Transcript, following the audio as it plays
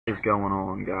What is going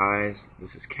on, guys? This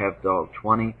is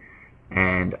Kevdog20,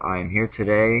 and I am here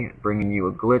today bringing you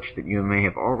a glitch that you may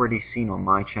have already seen on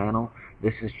my channel.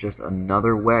 This is just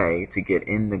another way to get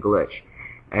in the glitch.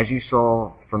 As you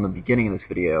saw from the beginning of this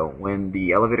video, when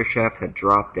the elevator shaft had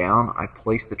dropped down, I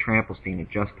placed the trampoline at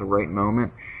just the right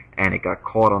moment, and it got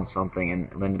caught on something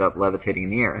and ended up levitating in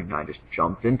the air, and I just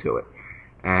jumped into it.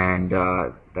 And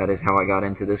that is how I got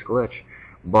into this glitch.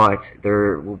 But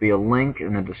there will be a link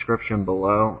in the description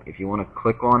below. If you want to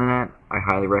click on that, I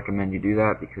highly recommend you do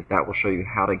that, because that will show you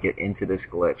how to get into this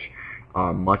glitch.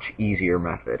 Much easier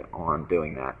method on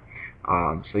doing that.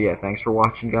 So yeah, thanks for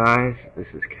watching, guys. This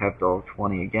is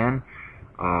Kevdog20 again.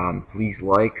 Please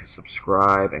like,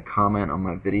 subscribe, and comment on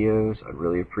my videos. I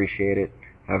really appreciate it.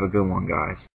 Have a good one,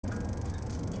 guys.